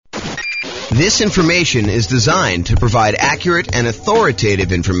This information is designed to provide accurate and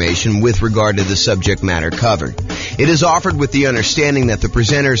authoritative information with regard to the subject matter covered. It is offered with the understanding that the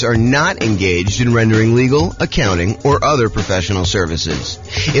presenters are not engaged in rendering legal, accounting, or other professional services.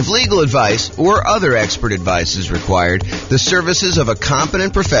 If legal advice or other expert advice is required, the services of a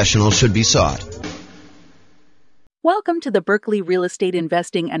competent professional should be sought. Welcome to the Berkeley Real Estate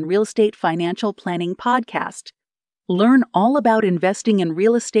Investing and Real Estate Financial Planning Podcast. Learn all about investing in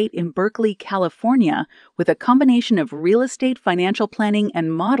real estate in Berkeley, California, with a combination of real estate financial planning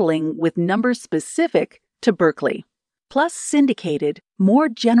and modeling with numbers specific to Berkeley, plus syndicated, more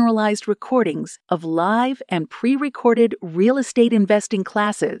generalized recordings of live and pre-recorded real estate investing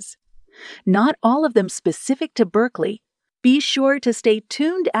classes. Not all of them specific to Berkeley. Be sure to stay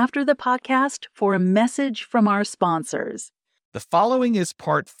tuned after the podcast for a message from our sponsors. The following is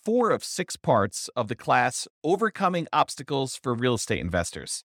part 4 of 6 parts of the class, Overcoming Obstacles for Real Estate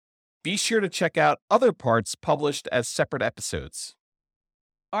Investors. Be sure to check out other parts published as separate episodes.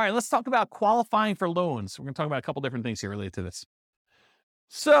 All right, let's talk about qualifying for loans. We're going to talk about a couple different things here related to this.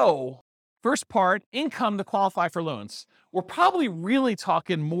 So, first part, income to qualify for loans. We're probably really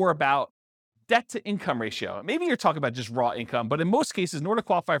talking more about debt to income ratio. Maybe you're talking about just raw income, but in most cases, in order to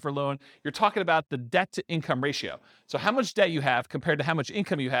qualify for a loan, you're talking about the debt to income ratio. So how much debt you have compared to how much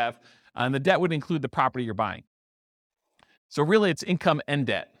income you have, and the debt would include the property you're buying. So really, it's income and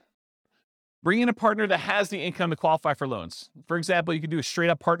debt. Bring in a partner that has the income to qualify for loans. For example, you could do a straight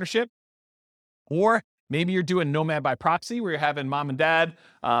up partnership, or maybe you're doing nomad by proxy, where you're having mom and dad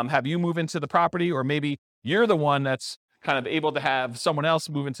have you move into the property, or maybe you're the one that's kind of able to have someone else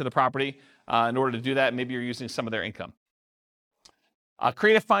move into the property. In order to do that, maybe you're using some of their income.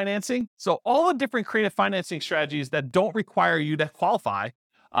 Creative financing. So all the different creative financing strategies that don't require you to qualify,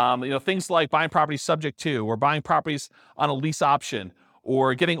 things like buying properties subject to, or buying properties on a lease option,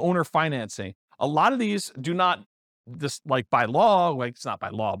 or getting owner financing. A lot of these do not, just like by law, like it's not by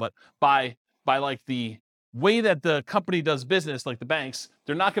law, but by like the way that the company does business, like the banks,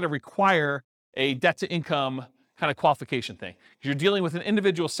 they're not going to require a debt to income kind of qualification thing. You're dealing with an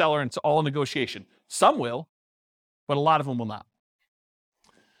individual seller and it's all negotiation. Some will, but a lot of them will not.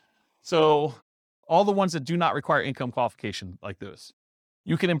 So all the ones that do not require income qualification, like those.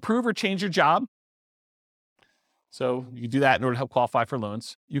 You can improve or change your job. So you do that in order to help qualify for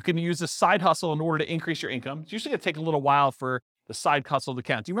loans. You can use a side hustle in order to increase your income. It's usually going to take a little while for the side hustle to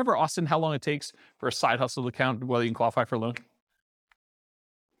count. Do you remember, Austin, how long it takes for a side hustle to count whether you can qualify for a loan?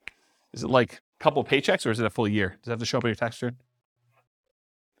 Is it like a couple of paychecks, or is it a full year? Does it have to show up on your tax return?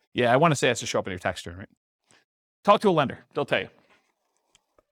 Yeah, I want to say it has to show up on your tax return, right? Talk to a lender. They'll tell you.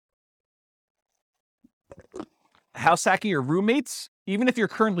 House hacking your roommates, even if you're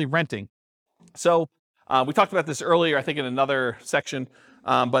currently renting. So we talked about this earlier, I think in another section,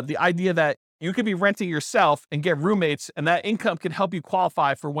 but the idea that you could be renting yourself and get roommates, and that income can help you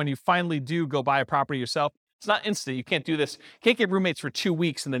qualify for when you finally do go buy a property yourself. It's not instant. You can't do this. You can't get roommates for 2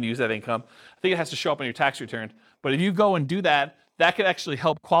 weeks and then use that income. I think it has to show up on your tax return. But if you go and do that, that could actually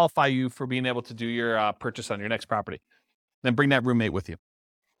help qualify you for being able to do your purchase on your next property. Then bring that roommate with you.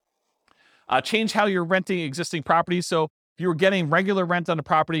 Change how you're renting existing properties. So if you were getting regular rent on a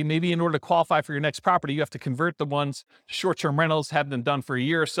property, maybe in order to qualify for your next property, you have to convert the ones to short-term rentals, have them done for a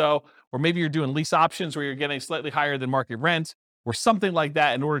year or so. Or maybe you're doing lease options where you're getting slightly higher than market rent, or something like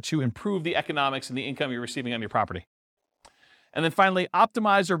that in order to improve the economics and the income you're receiving on your property. And then finally,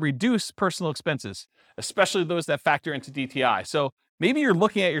 optimize or reduce personal expenses, especially those that factor into DTI. So maybe you're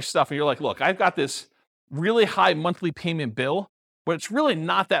looking at your stuff and you're like, look, I've got this really high monthly payment bill, but it's really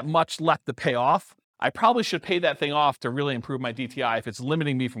not that much left to pay off. I probably should pay that thing off to really improve my DTI if it's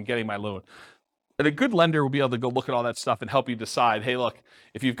limiting me from getting my loan. And a good lender will be able to go look at all that stuff and help you decide, hey, look,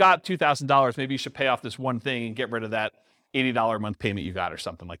 if you've got $2,000, maybe you should pay off this one thing and get rid of that $80 a month payment you got or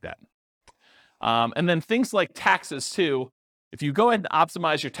something like that. And then things like taxes too. If you go ahead and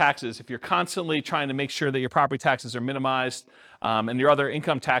optimize your taxes, if you're constantly trying to make sure that your property taxes are minimized and your other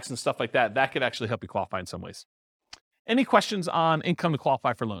income tax and stuff like that, that could actually help you qualify in some ways. Any questions on income to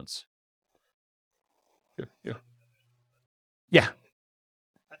qualify for loans? Yeah.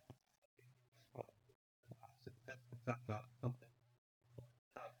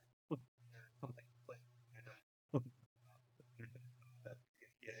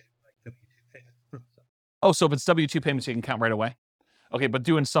 Oh, so if it's W-2 payments, you can count right away? Okay, but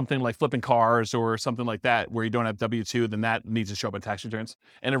doing something like flipping cars or something like that where you don't have W-2, then that needs to show up on tax returns.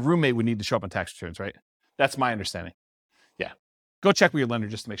 And a roommate would need to show up on tax returns, right? That's my understanding. Yeah. Go check with your lender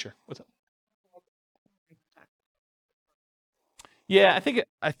just to make sure. What's up? Yeah,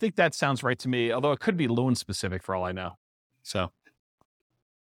 I think that sounds right to me, although it could be loan specific for all I know. So.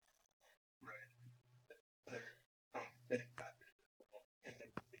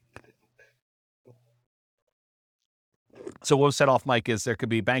 So what was set off, Mike, is there could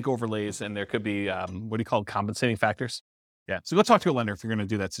be bank overlays and there could be, what do you call compensating factors? Yeah. So go talk to a lender if you're going to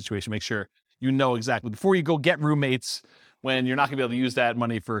do that situation. Make sure you know exactly before you go get roommates when you're not going to be able to use that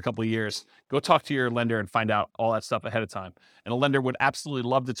money for a couple of years. Go talk to your lender and find out all that stuff ahead of time. And a lender would absolutely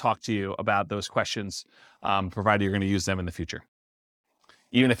love to talk to you about those questions, provided you're going to use them in the future,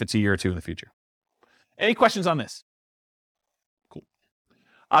 even if it's a year or two in the future. Any questions on this? Cool.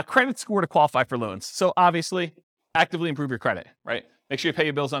 Credit score to qualify for loans. So obviously, actively improve your credit, right? Make sure you pay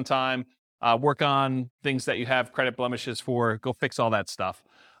your bills on time, work on things that you have credit blemishes for, go fix all that stuff.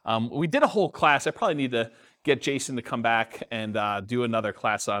 We did a whole class. I probably need to get Jason to come back and do another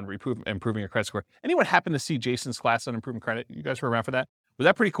class on improving your credit score. Anyone happen to see Jason's class on improving credit? You guys were around for that? Was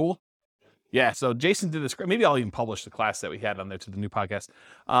that pretty cool? Yeah, so Jason did this. Maybe I'll even publish the class that we had on there to the new podcast.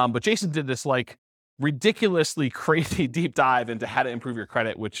 But Jason did this like ridiculously crazy deep dive into how to improve your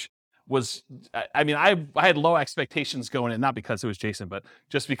credit, which was, I mean, I had low expectations going in, not because it was Jason, but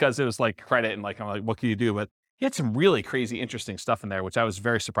just because it was like credit and like, I'm like, what can you do? But he had some really crazy, interesting stuff in there, which I was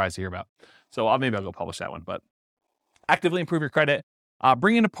very surprised to hear about. So maybe I'll go publish that one. But actively improve your credit.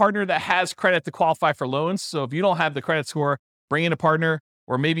 Bring in a partner that has credit to qualify for loans. So if you don't have the credit score, bring in a partner,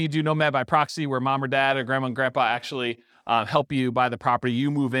 or maybe you do Nomad by proxy where mom or dad or grandma and grandpa actually help you buy the property. You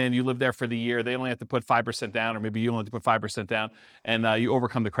move in, you live there for the year. They only have to put 5% down, or maybe you only have to put 5% down, and you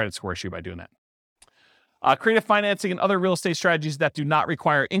overcome the credit score issue by doing that. Creative financing and other real estate strategies that do not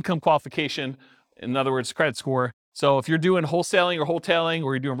require income qualification. In other words, credit score. So if you're doing wholesaling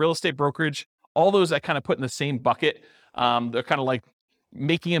or you're doing real estate brokerage, all those I kind of put in the same bucket. They're kind of like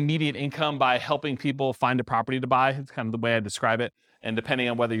making immediate income by helping people find a property to buy. It's kind of the way I describe it. And depending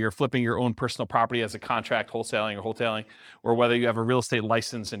on whether you're flipping your own personal property as a contract wholesaling, or whether you have a real estate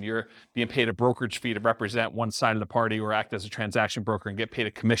license and you're being paid a brokerage fee to represent one side of the party or act as a transaction broker and get paid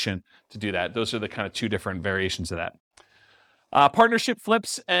a commission to do that. Those are the kind of two different variations of that. Partnership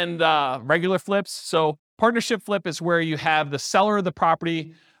flips and regular flips. So partnership flip is where you have the seller of the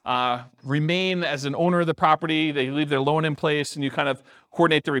property remain as an owner of the property. They leave their loan in place and you kind of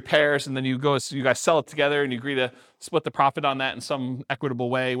coordinate the repairs, and then you guys sell it together and you agree to split the profit on that in some equitable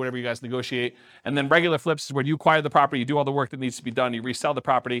way, whatever you guys negotiate. And then regular flips is when you acquire the property, you do all the work that needs to be done, you resell the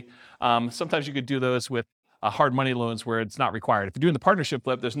property. Sometimes you could do those with hard money loans where it's not required. If you're doing the partnership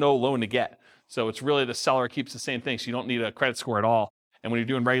flip, there's no loan to get. So it's really the seller keeps the same thing. So you don't need a credit score at all. And when you're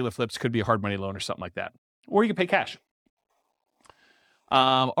doing regular flips, it could be a hard money loan or something like that. Or you can pay cash.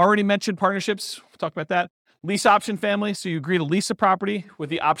 Already mentioned partnerships. We'll talk about that. Lease option family. So you agree to lease a property with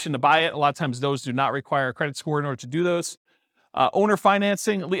the option to buy it. A lot of times those do not require a credit score in order to do those. Owner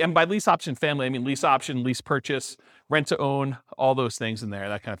financing. And by lease option family, I mean lease option, lease purchase, rent to own, all those things in there,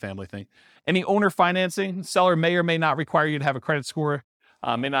 that kind of family thing. Any owner financing, seller may or may not require you to have a credit score,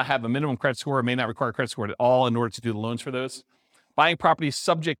 may not have a minimum credit score, may not require a credit score at all in order to do the loans for those. Buying properties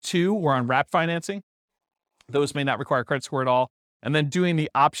subject to or on wrap financing. Those may not require a credit score at all. And then doing the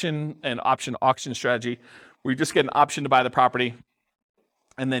option and option auction strategy, where you just get an option to buy the property,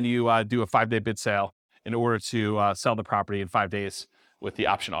 and then you do a 5-day bid sale in order to sell the property in 5 days with the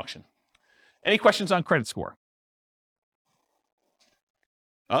option auction. Any questions on credit score?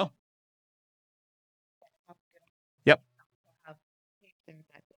 Oh. Yep.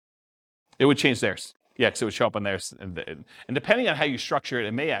 It would change theirs. Yeah, because it would show up on theirs. And depending on how you structure it,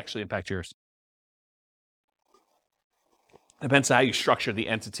 it may actually impact yours. Depends on how you structure the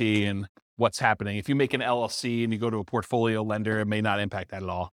entity and what's happening. If you make an LLC and you go to a portfolio lender, it may not impact that at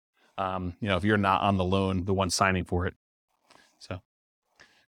all. If you're not on the loan, the one signing for it. So,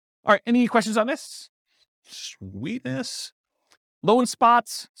 all right, any questions on this? Sweetness. Loan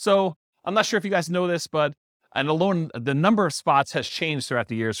spots. So I'm not sure if you guys know this, but the number of spots has changed throughout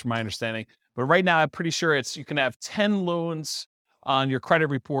the years from my understanding. But right now, I'm pretty sure you can have 10 loans on your credit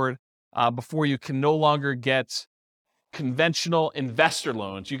report before you can no longer get conventional investor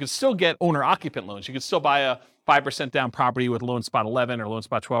loans. You can still get owner-occupant loans. You can still buy a 5% down property with loan spot 11 or loan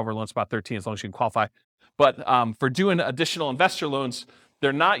spot 12 or loan spot 13 as long as you can qualify. But for doing additional investor loans,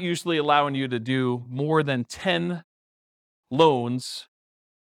 they're not usually allowing you to do more than 10 loans.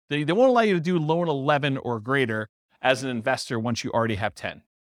 They won't allow you to do loan 11 or greater as an investor once you already have 10.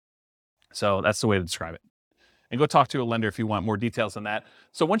 So that's the way to describe it. And go talk to a lender if you want more details on that.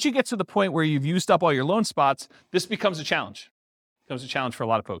 So once you get to the point where you've used up all your loan spots, this becomes a challenge. It becomes a challenge for a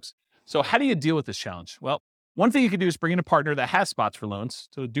lot of folks. So how do you deal with this challenge? Well, one thing you can do is bring in a partner that has spots for loans.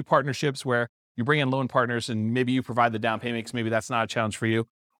 So do partnerships where you bring in loan partners and maybe you provide the down payment because maybe that's not a challenge for you.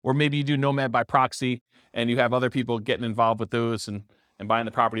 Or maybe you do Nomad by proxy and you have other people getting involved with those and buying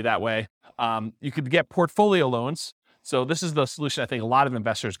the property that way. You could get portfolio loans. So this is the solution I think a lot of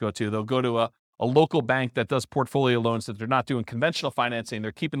investors go to. They'll go to a a local bank that does portfolio loans, that they're not doing conventional financing,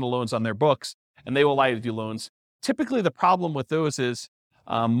 they're keeping the loans on their books, and they will allow you to do loans. Typically, the problem with those is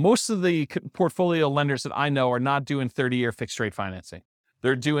most of the portfolio lenders that I know are not doing 30-year fixed rate financing.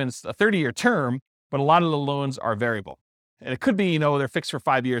 They're doing a 30-year term, but a lot of the loans are variable. And it could be, they're fixed for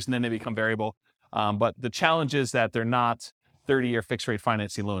 5 years and then they become variable. But the challenge is that they're not 30-year fixed rate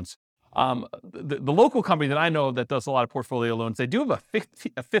financing loans. The local company that I know that does a lot of portfolio loans, they do have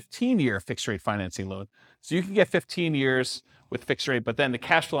a 15-year fixed rate financing loan. So you can get 15 years with fixed rate, but then the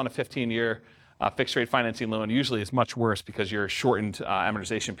cash flow on a 15-year fixed rate financing loan usually is much worse because your shortened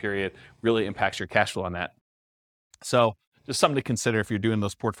amortization period really impacts your cash flow on that. So just something to consider if you're doing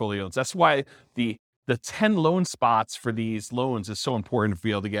those portfolio loans. That's why the 10 loan spots for these loans is so important to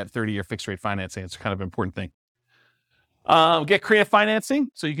be able to get 30-year fixed rate financing. It's kind of an important thing. Get creative financing.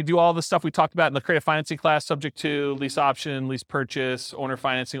 So you can do all the stuff we talked about in the creative financing class, subject to lease option, lease purchase, owner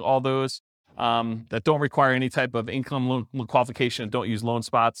financing, all those that don't require any type of income loan qualification, don't use loan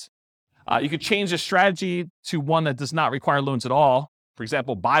spots. You could change the strategy to one that does not require loans at all. For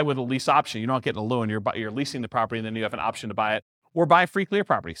example, buy with a lease option. You're not getting a loan. You're leasing the property, and then you have an option to buy it. Or buy free clear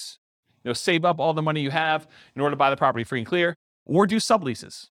properties. Save up all the money you have in order to buy the property free and clear. Or do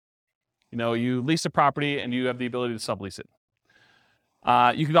subleases. You lease a property, and you have the ability to sublease it.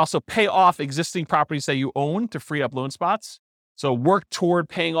 You can also pay off existing properties that you own to free up loan spots. So work toward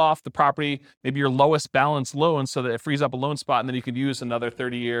paying off the property, maybe your lowest balance loan, so that it frees up a loan spot, and then you could use another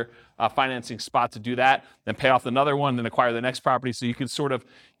 30-year financing spot to do that, then pay off another one, then acquire the next property. So you can sort of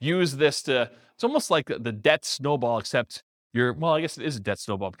use this it's almost like the debt snowball, except I guess it is a debt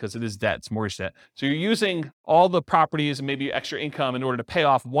snowball because it is debt, it's mortgage debt. So you're using all the properties and maybe extra income in order to pay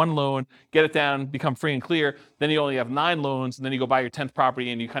off one loan, get it down, become free and clear. Then you only have 9 loans, and then you go buy your 10th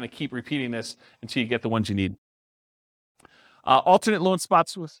property, and you kind of keep repeating this until you get the ones you need. Alternate loan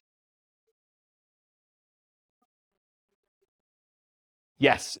spots with...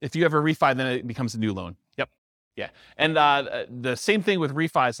 Yes, if you have a refi, then it becomes a new loan. Yep, yeah. And the same thing with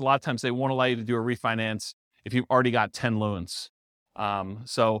refis. A lot of times they won't allow you to do a refinance if you've already got 10 loans.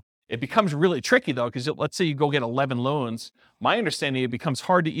 So it becomes really tricky, though, because let's say you go get 11 loans. My understanding, it becomes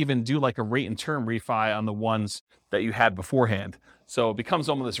hard to even do like a rate and term refi on the ones that you had beforehand. So it becomes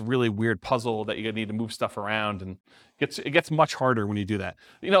almost this really weird puzzle that you need to move stuff around, and it gets much harder when you do that.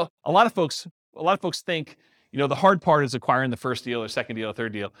 A lot of folks think, the hard part is acquiring the first deal or second deal or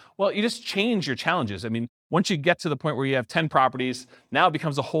third deal. Well, you just change your challenges. I mean, once you get to the point where you have 10 properties, now it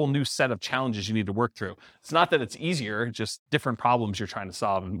becomes a whole new set of challenges you need to work through. It's not that it's easier, just different problems you're trying to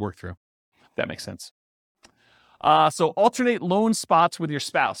solve and work through. If that makes sense. So alternate loan spots with your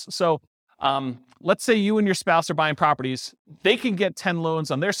spouse. So let's say you and your spouse are buying properties. They can get 10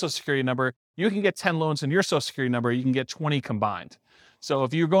 loans on their Social Security number. You can get 10 loans on your Social Security number. You can get 20 combined. So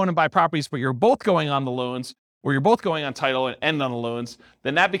if you're going to buy properties, but you're both going on the loans, or you're both going on title and end on the loans,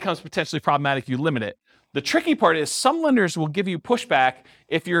 then that becomes potentially problematic. You limit it. The tricky part is some lenders will give you pushback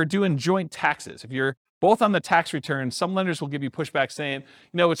if you're doing joint taxes. If you're both on the tax return, some lenders will give you pushback saying,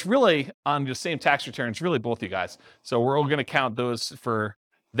 it's really on the same tax return. It's really both you guys. So we're all going to count those for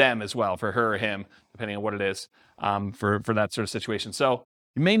them as well, for her or him, depending on what it is, for that sort of situation. So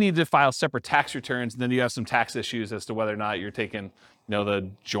you may need to file separate tax returns, and then you have some tax issues as to whether or not you're taking, the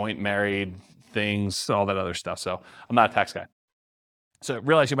joint married things, all that other stuff. So I'm not a tax guy. So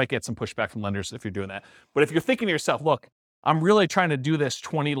realize you might get some pushback from lenders if you're doing that. But if you're thinking to yourself, look, I'm really trying to do this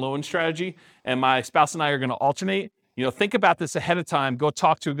 20 loan strategy, and my spouse and I are going to alternate, think about this ahead of time. Go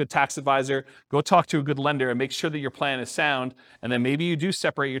talk to a good tax advisor, go talk to a good lender, and make sure that your plan is sound. And then maybe you do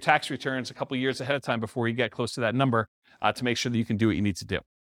separate your tax returns a couple years ahead of time before you get close to that number to make sure that you can do what you need to do.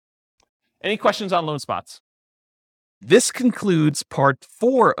 Any questions on loan spots? This concludes part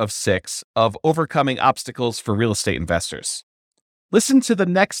 4 of 6 of Overcoming Obstacles for Real Estate Investors. Listen to the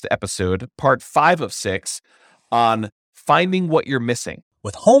next episode, part 5 of 6, on finding what you're missing.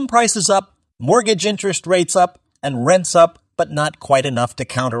 With home prices up, mortgage interest rates up, and rents up, but not quite enough to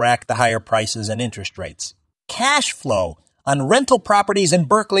counteract the higher prices and interest rates. Cash flow on rental properties in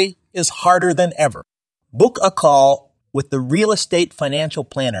Berkeley is harder than ever. Book a call with the Real Estate Financial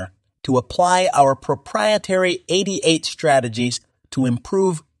Planner to apply our proprietary 88 strategies to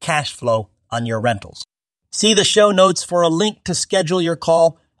improve cash flow on your rentals. See the show notes for a link to schedule your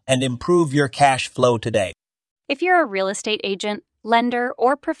call and improve your cash flow today. If you're a real estate agent, lender,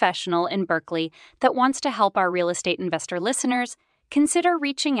 or professional in Berkeley that wants to help our real estate investor listeners, consider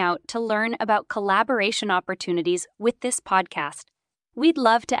reaching out to learn about collaboration opportunities with this podcast. We'd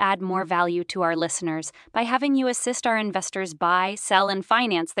love to add more value to our listeners by having you assist our investors buy, sell, and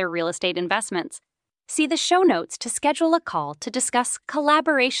finance their real estate investments. See the show notes to schedule a call to discuss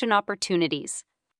collaboration opportunities.